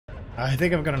I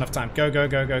think I've got enough time. Go, go,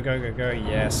 go, go, go, go, go.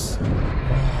 Yes.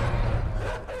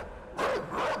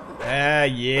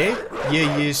 Yeah.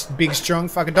 Yeah, you big, strong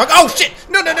fucking dog. Oh, shit!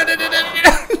 No, no, no, no, no, no,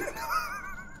 no.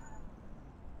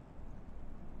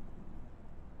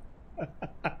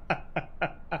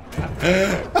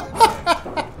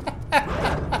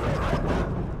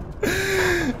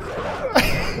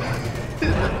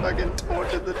 Fucking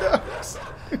tortured the dogs.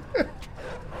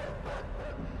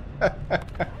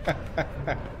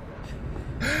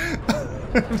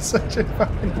 I'm such a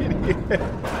fucking idiot.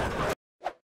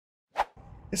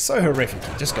 It's so horrific,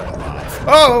 you just got alive.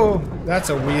 Oh! That's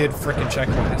a weird frickin'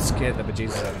 checkpoint. That scared the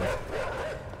bejesus out of me.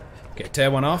 Okay,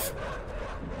 tear one off.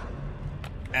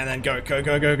 And then go, go,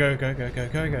 go, go, go, go, go, go,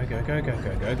 go, go, go, go, go,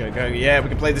 go, go, go, go. Yeah, we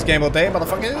can play this game all day,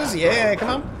 motherfuckers. Yeah, come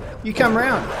on. You come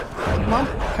round. Come on,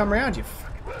 come round, you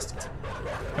fucking bastards.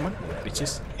 Come on,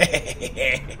 bitches.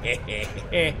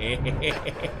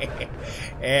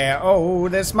 Yeah, oh,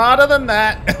 they're smarter than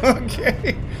that.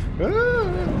 Okay.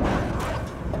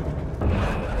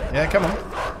 Yeah, come on.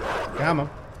 Come on.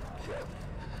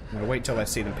 I'm gonna wait till I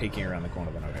see them peeking around the corner,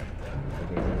 then I'll go.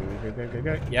 Go, go, go, go, go,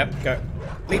 go. Yep, go.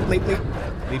 Leap, leap, leap.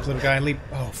 Leap, little guy, leap.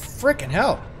 Oh, frickin'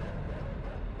 hell.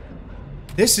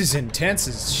 This is intense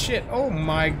as shit. Oh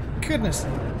my goodness.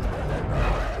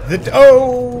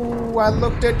 Oh, I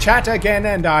looked at chat again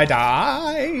and I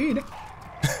died.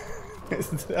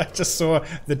 I just saw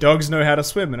the dogs know how to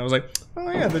swim and I was like,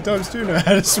 oh yeah, the dogs do know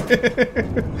how to swim.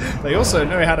 They also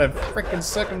know how to frickin'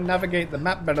 circumnavigate the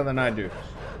map better than I do.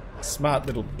 Smart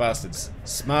little bastards.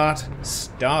 Smart,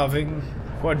 starving,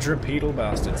 quadrupedal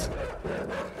bastards.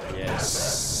 Yes,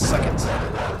 suck it.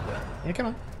 Yeah, come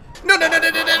on. No, no, no, no,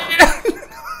 no, no, no.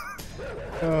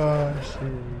 Oh, shit.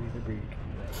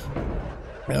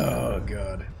 Oh,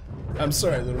 God. I'm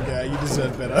sorry, little guy. You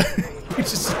deserve better. You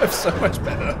deserve so much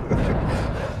better.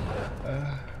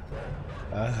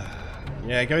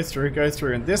 Yeah, go through.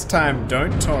 And this time,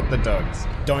 don't taunt the dogs.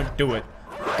 Don't do it.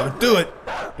 Don't do it.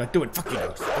 Don't do it. Fuck you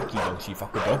dogs. Fuck you dogs, you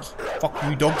fucking dogs. Fuck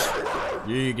you dogs.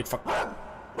 Yeah, get fucked.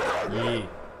 Yeah.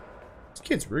 This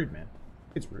kid's rude, man.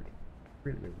 It's rude.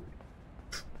 Really, really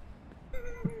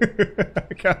rude.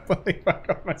 I can't believe I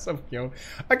got myself killed.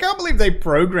 I can't believe they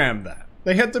programmed that.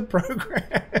 They had to program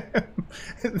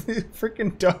the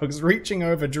freaking dogs reaching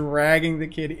over, dragging the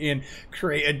kid in,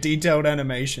 create a detailed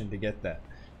animation to get that.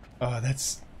 Oh,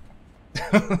 that's...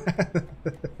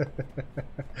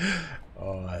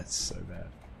 Oh, that's so bad.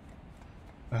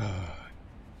 Oh,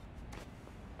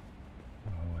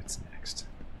 what's next?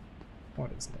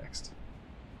 What is next?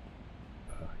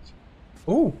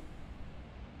 Oh!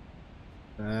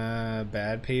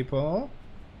 Bad people.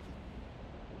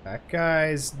 That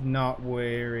guy's not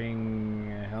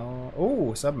wearing a helmet.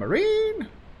 Oh, submarine!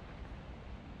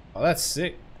 Oh, that's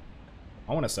sick.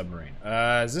 I want a submarine.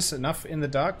 Is this enough in the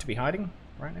dark to be hiding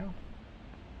right now?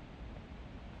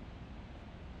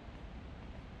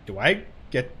 Do I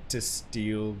get to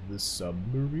steal the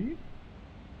submarine?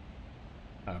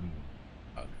 A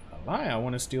lie. I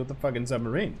want to steal the fucking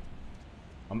submarine.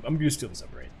 I'm gonna steal the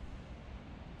submarine.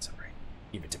 Submarine.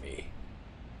 Give it to me.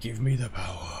 Give me the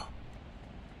power.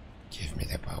 Give me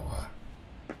the power.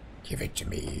 Give it to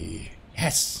me.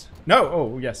 Yes. No.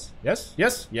 Oh, yes. Yes.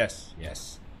 Yes. Yes.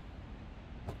 Yes.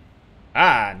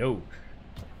 Ah, no.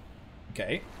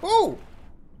 Okay. Oh.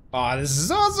 Oh, this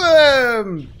is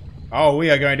awesome. Oh, we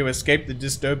are going to escape the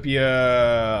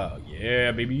dystopia.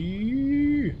 Yeah,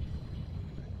 baby.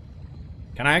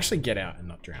 Can I actually get out and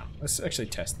not drown? Let's actually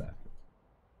test that.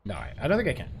 No, I don't think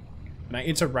I can. Can I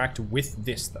interact with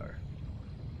this, though?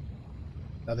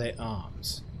 Are they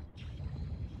arms?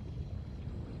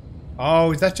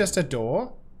 Oh, is that just a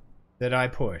door that I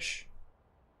push?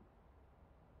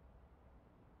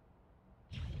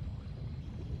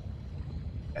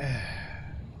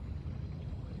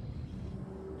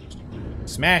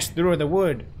 Smash through the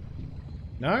wood.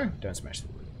 No? Don't smash the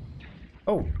wood.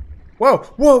 Oh. Whoa!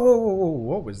 Whoa, whoa, whoa, whoa.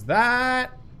 What was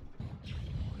that?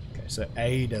 Okay, so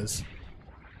A does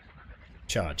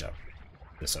charge up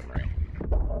the submarine.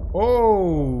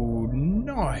 Oh,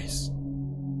 nice.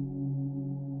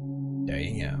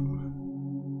 Damn.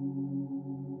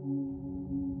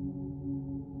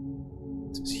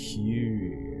 This is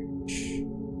huge.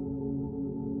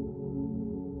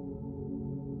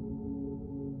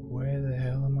 Where the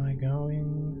hell am I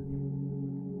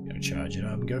going? Gotta charge it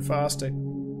up and go faster.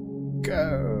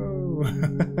 Go!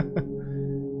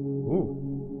 Ooh.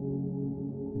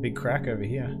 Big crack over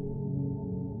here.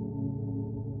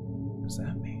 What does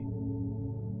that mean?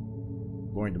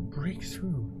 I'm going to break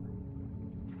through.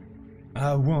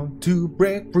 I want to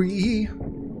break free.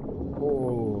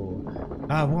 Oh,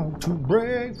 I want to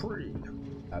break free.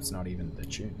 That's not even the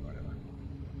tune, whatever.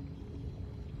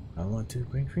 I want to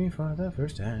break free for the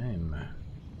first time.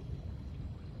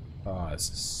 Oh, this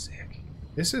is sick.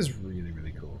 This is really,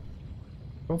 really cool.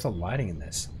 What's the lighting in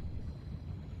this?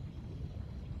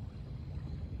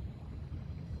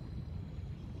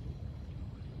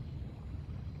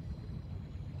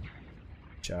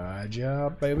 Charge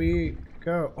up, baby.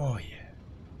 Go. Oh, yeah.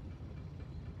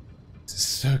 This is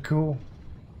so cool.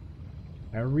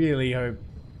 I really hope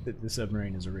that the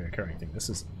submarine is a reoccurring thing. This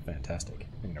is fantastic.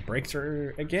 I'm gonna break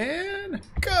through again.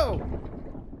 Go!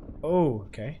 Oh,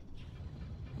 okay.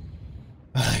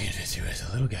 All I'm gonna do is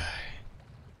a little guy.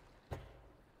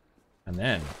 And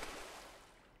then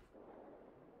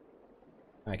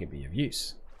I could be of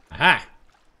use. Aha!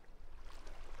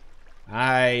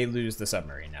 I lose the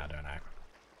submarine now, don't I?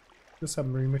 The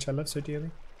submarine which I love so dearly.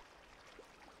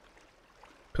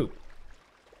 Poop.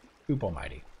 Poop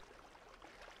almighty.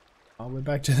 Oh, we're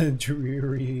back to the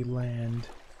dreary land.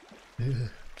 Ugh.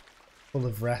 Full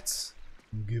of rats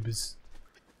and goobers.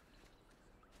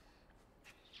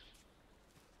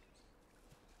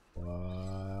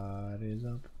 What is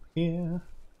up here?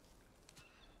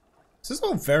 This is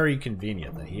all very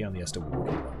convenient that he only has to walk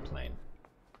in one plane.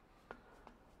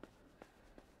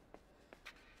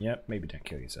 Yep, maybe don't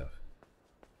kill yourself.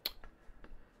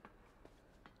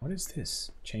 What is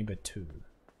this? Chamber 2.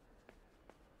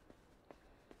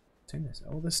 What's in this?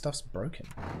 All this stuff's broken.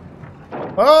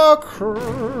 Oh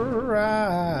crap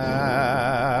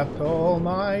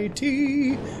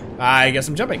almighty. I guess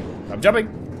I'm jumping. I'm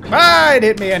jumping. Ah, it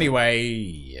hit me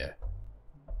anyway.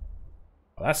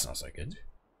 Well, that's not so good.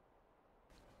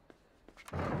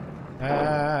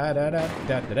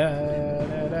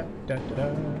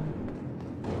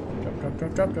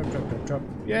 Drop.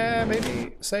 Yeah,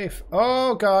 maybe. Safe.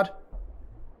 Oh, God.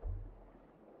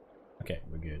 Okay,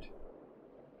 we're good.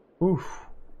 Oof.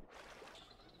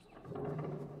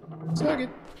 So good.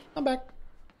 I'm back.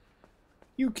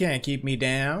 You can't keep me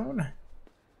down.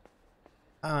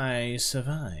 I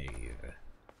survive.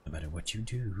 No matter what you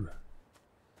do.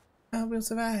 I will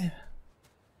survive.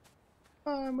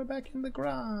 Oh, and we're back in the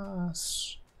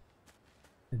grass.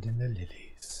 And in the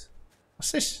lilies.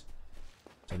 What's this?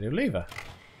 A new lever.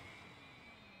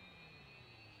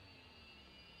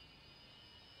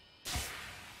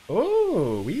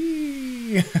 Oh,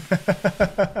 wee!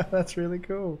 That's really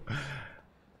cool.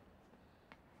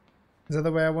 Is that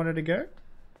the way I wanted to go?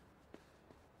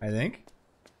 I think.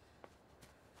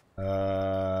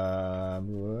 Yeah.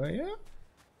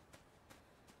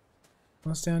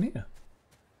 What's down here?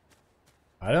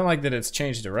 I don't like that it's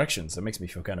changed directions. That makes me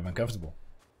feel kind of uncomfortable.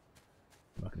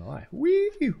 I'm not gonna lie.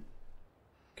 Wee!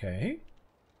 Okay.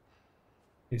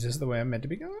 Is this the way I'm meant to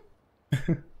be going?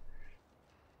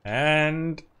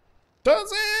 And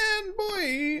Tarzan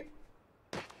boy!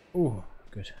 Ooh,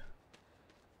 good.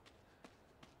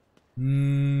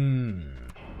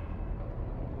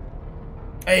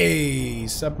 Hey,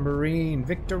 submarine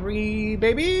victory,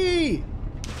 baby!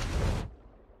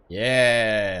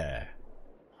 Yeah.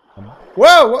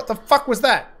 Whoa, what the fuck was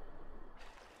that?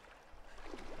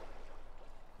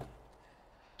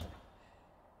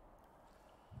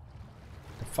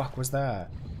 Fuck was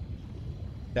that?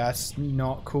 That's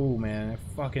not cool, man.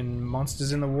 Fucking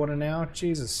monsters in the water now?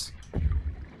 Jesus.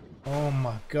 Oh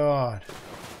my god.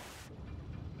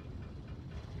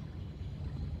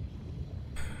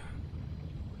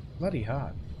 Bloody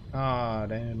hard. Ah,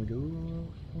 damn we go.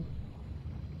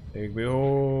 Take me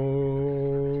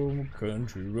home,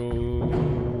 country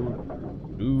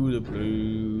road, to the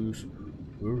place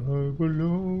where I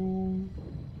belong.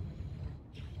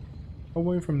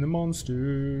 Away from the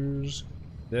monsters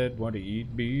that want to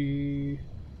eat me.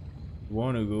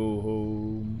 Wanna go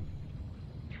home.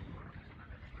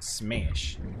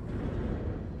 Smash.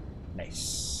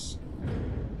 Nice.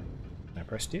 Can I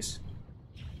press this?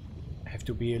 I have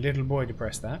to be a little boy to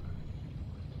press that.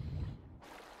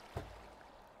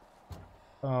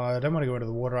 Oh, I don't want to go into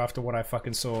the water after what I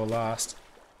fucking saw last.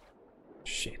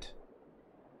 Shit.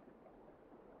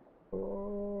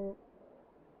 Oh.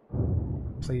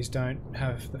 Please don't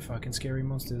have the fucking scary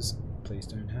monsters. Please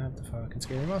don't have the fucking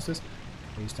scary monsters.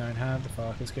 Please don't have the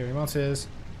fucking scary monsters.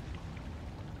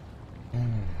 What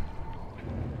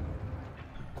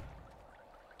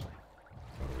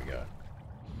do we got?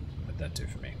 What'd that do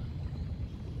for me?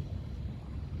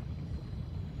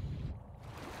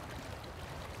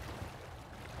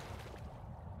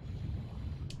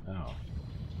 Oh.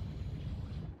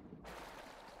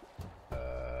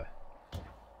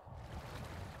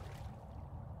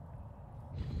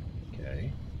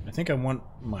 Okay. I think I want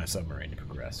my submarine to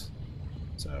progress.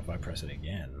 So if I press it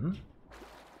again,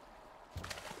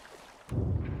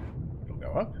 it'll go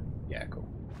go up? Yeah, cool.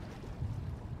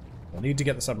 We'll need to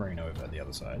get the submarine over the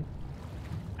other side.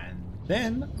 And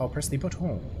then I'll press the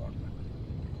button.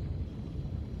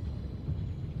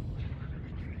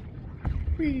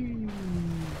 Whee!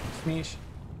 Smash.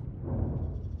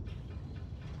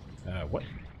 What?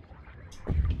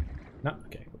 No?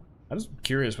 Okay, cool. I'm just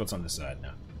curious what's on this side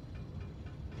now.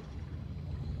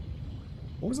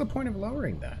 What was the point of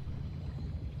lowering that?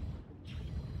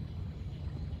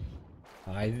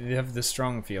 I have the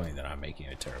strong feeling that I'm making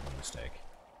a terrible mistake.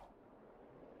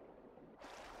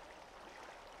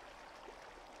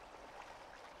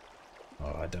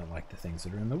 Oh, I don't like the things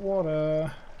that are in the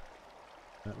water.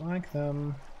 Don't like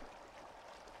them.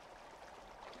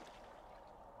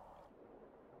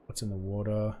 What's in the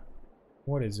water?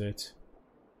 What is it?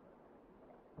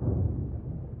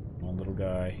 Come on, little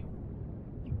guy.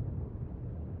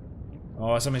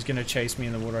 Oh, something's gonna chase me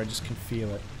in the water. I just can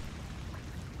feel it.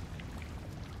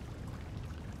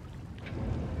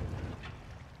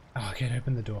 Oh, I can't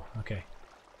open the door. Okay.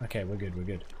 Okay, we're good, we're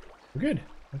good. We're good,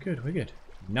 we're good, we're good.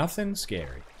 Nothing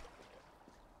scary.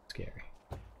 Scary.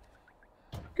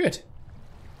 Good.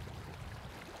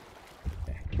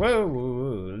 Okay. Whoa,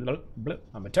 whoa, whoa. Blip.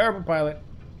 I'm a terrible pilot.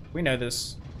 We know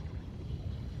this.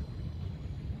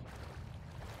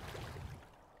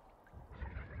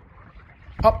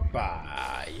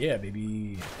 Hoppa! Yeah,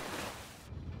 baby.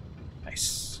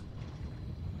 Nice.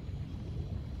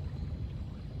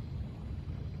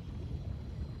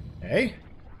 Hey.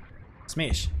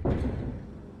 Smash.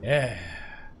 Yeah.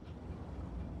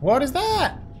 What is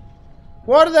that?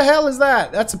 What the hell is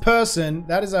that? That's a person.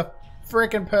 That is a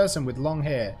freaking person with long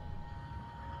hair.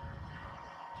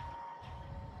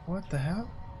 What the hell?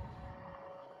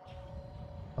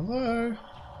 Hello?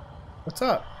 What's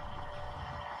up?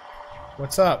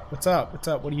 What's up? What's up? What's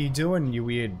up? What are you doing, you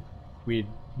weird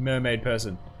mermaid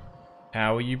person?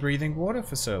 How are you breathing water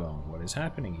for so long? What is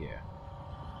happening here?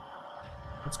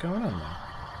 What's going on there?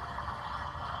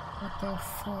 What the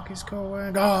fuck is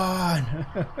going on?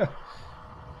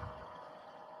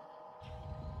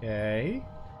 Okay.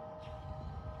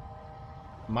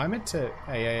 Am I meant to...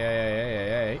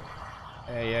 Hey.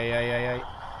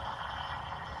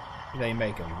 They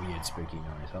make a weird spooky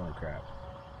noise. Holy crap.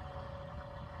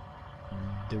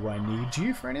 Do I need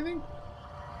you for anything?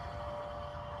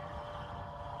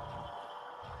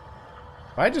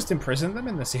 Have I just imprisoned them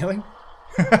in the ceiling?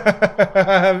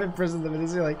 I've imprisoned them in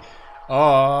the ceiling.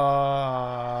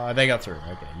 Oh, they got through.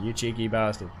 Okay, you cheeky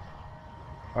bastard.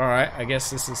 Alright, I guess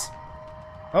this is...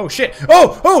 Oh, shit!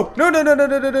 Oh! No!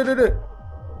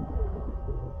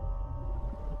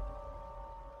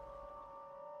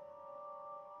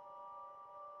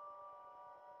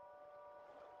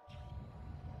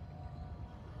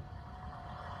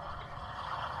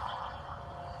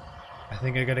 I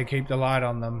think I gotta keep the light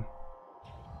on them.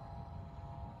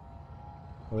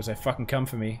 Or as they fucking come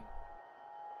for me.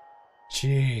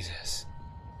 Jesus.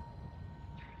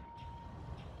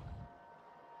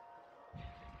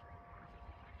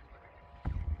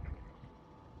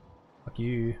 Fuck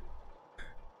you.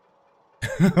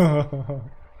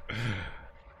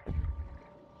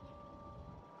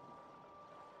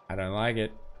 I don't like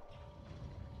it.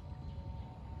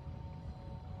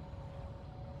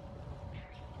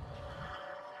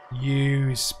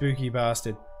 You spooky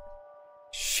bastard.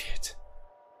 Shit.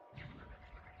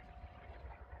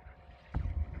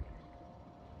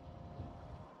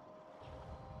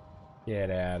 Get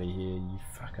out of here, you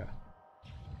fucker.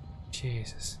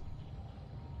 Jesus.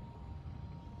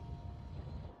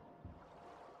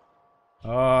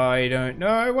 I don't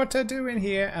know what to do in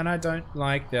here, and I don't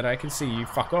like that I can see you.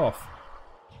 Fuck off.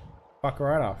 Fuck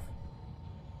right off.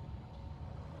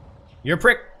 You're a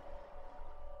prick.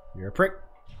 You're a prick.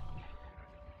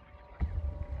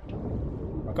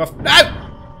 Fuck off. No!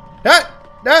 No!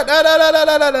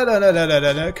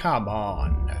 Come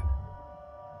on.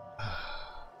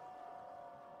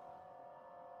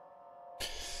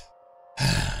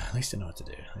 At least I know what to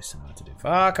do. At least I know what to do.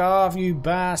 Fuck off, you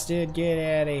bastard. Get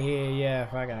out of here. Yeah,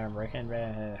 fucking reckon.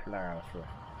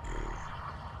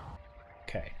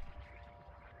 Okay.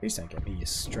 Please don't get me, you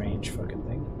strange fucking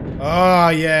thing. Oh,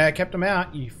 yeah. I kept them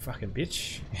out, you fucking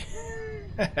bitch.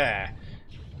 Are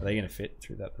they going to fit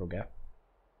through that little gap?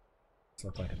 It's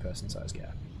look like a person-sized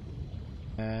gap.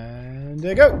 And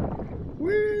there you go.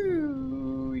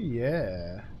 Woo!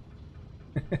 Yeah.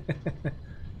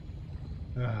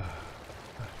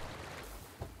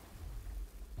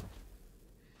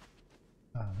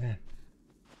 Oh, man.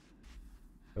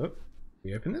 Oh,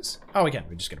 we open this? Oh, we can.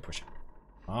 We're just going to push it.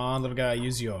 Come on, little guy.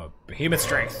 Use your behemoth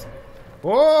strength.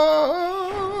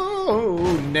 Whoa,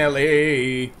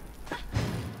 Nelly.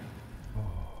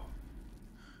 Oh.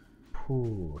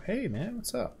 Ooh. Hey man,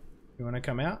 what's up? You wanna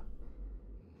come out?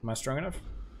 Am I strong enough?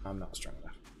 I'm not strong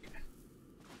enough. Okay.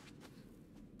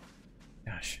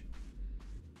 Gosh.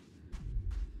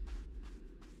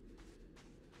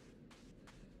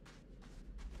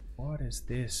 What is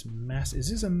this is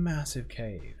this a massive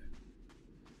cave?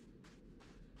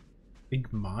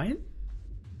 Big mine?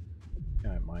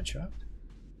 No, mine shaft.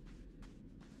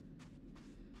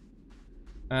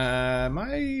 Am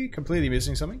I completely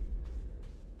missing something?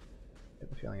 I get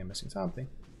the feeling I'm missing something.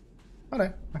 Oh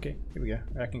no, okay, here we go.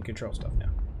 I can control stuff now.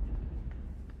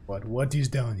 But what is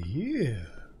down here?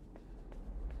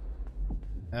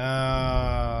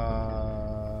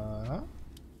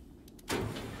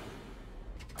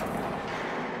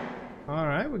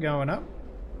 Alright, we're going up.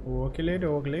 Walkily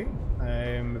doggly.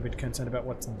 I'm a bit concerned about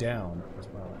what's down as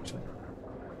well, actually.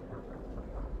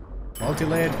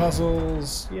 Multi-layered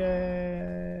puzzles!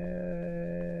 Yay!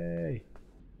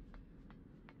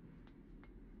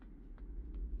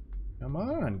 Come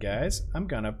on, guys. I'm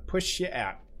gonna push you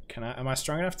out. Am I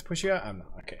strong enough to push you out? I'm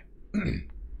not. Okay.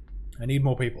 I need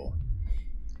more people.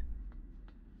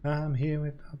 I'm here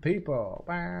with my people.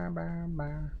 Bah, bah,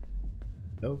 bah.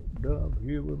 Dub,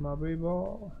 here with my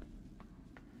people.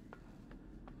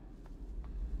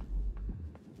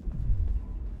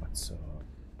 What's up?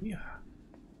 Yeah.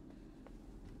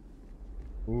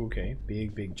 Okay,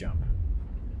 big jump.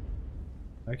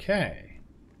 Okay.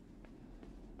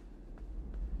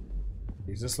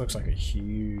 This looks like a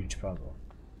huge puzzle.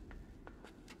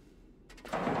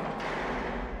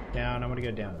 Down, I'm gonna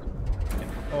go down. Yeah,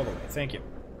 all the way, thank you.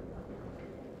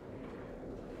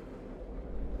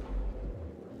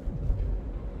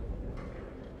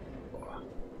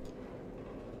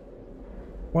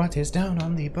 What is down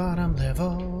on the bottom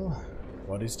level?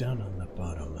 What is down on the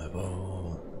bottom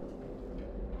level?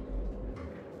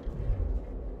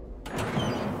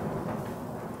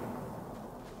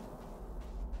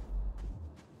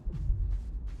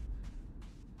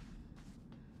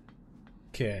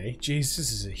 Okay, jeez,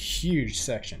 this is a huge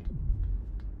section.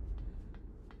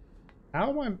 How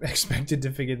am I expected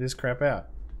to figure this crap out?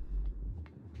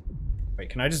 Wait,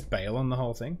 can I just bail on the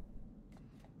whole thing?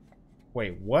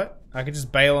 Wait, what? I could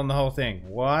just bail on the whole thing.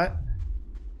 What?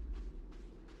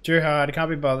 Too hard, I can't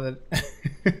be bothered.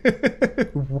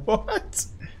 What?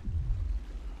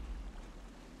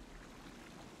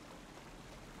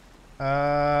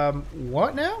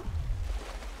 What now?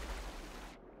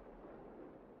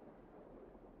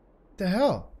 The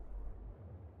hell?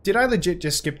 Did I legit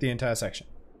just skip the entire section?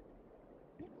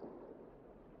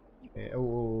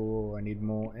 Oh, I need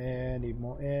more air, need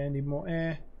more air, need more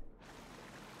air.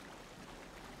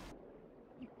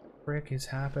 Frick is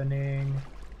happening.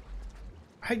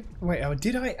 Wait,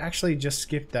 did I actually just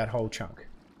skip that whole chunk?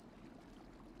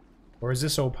 Or is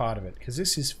this all part of it? Because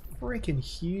this is freaking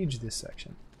huge, this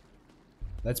section.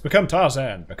 Let's become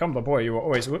Tarzan. Become the boy you were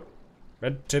always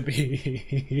meant to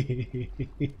be.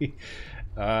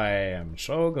 I am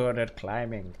so good at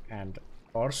climbing and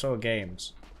also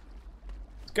games.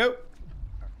 Let's go.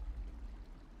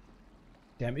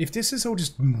 Damn, if this is all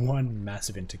just one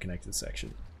massive interconnected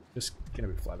section, just gonna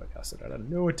be flabbergasted. I don't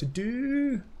know what to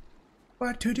do.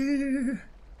 What to do?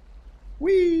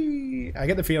 Whee! I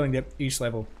get the feeling that each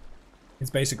level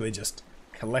is basically just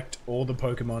collect all the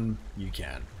Pokemon you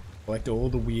can. Collect all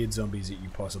the weird zombies that you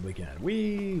possibly can.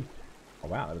 Whee! Oh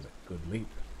wow, that was a good leap.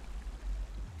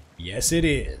 Yes it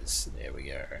is. There we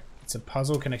go. It's a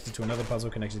puzzle connected to another puzzle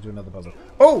connected to another puzzle.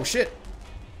 Oh shit!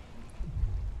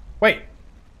 Wait.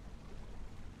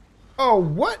 Oh,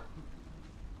 what?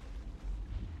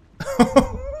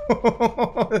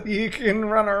 You can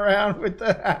run around with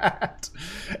the hat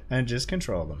and just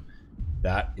control them.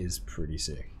 That is pretty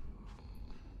sick.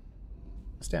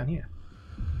 What's down here?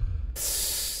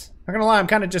 Not gonna lie, I'm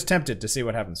kind of just tempted to see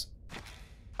what happens.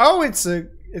 Oh, it's a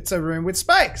room with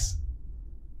spikes.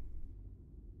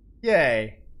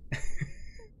 Yay!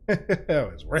 That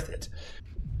was worth it.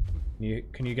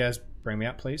 Can you guys bring me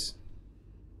up, please?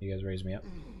 Can you guys raise me up?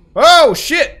 Oh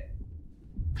shit!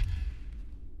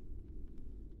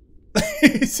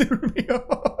 He threw me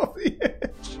off the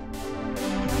edge.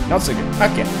 Not so good.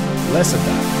 Okay, less of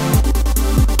that.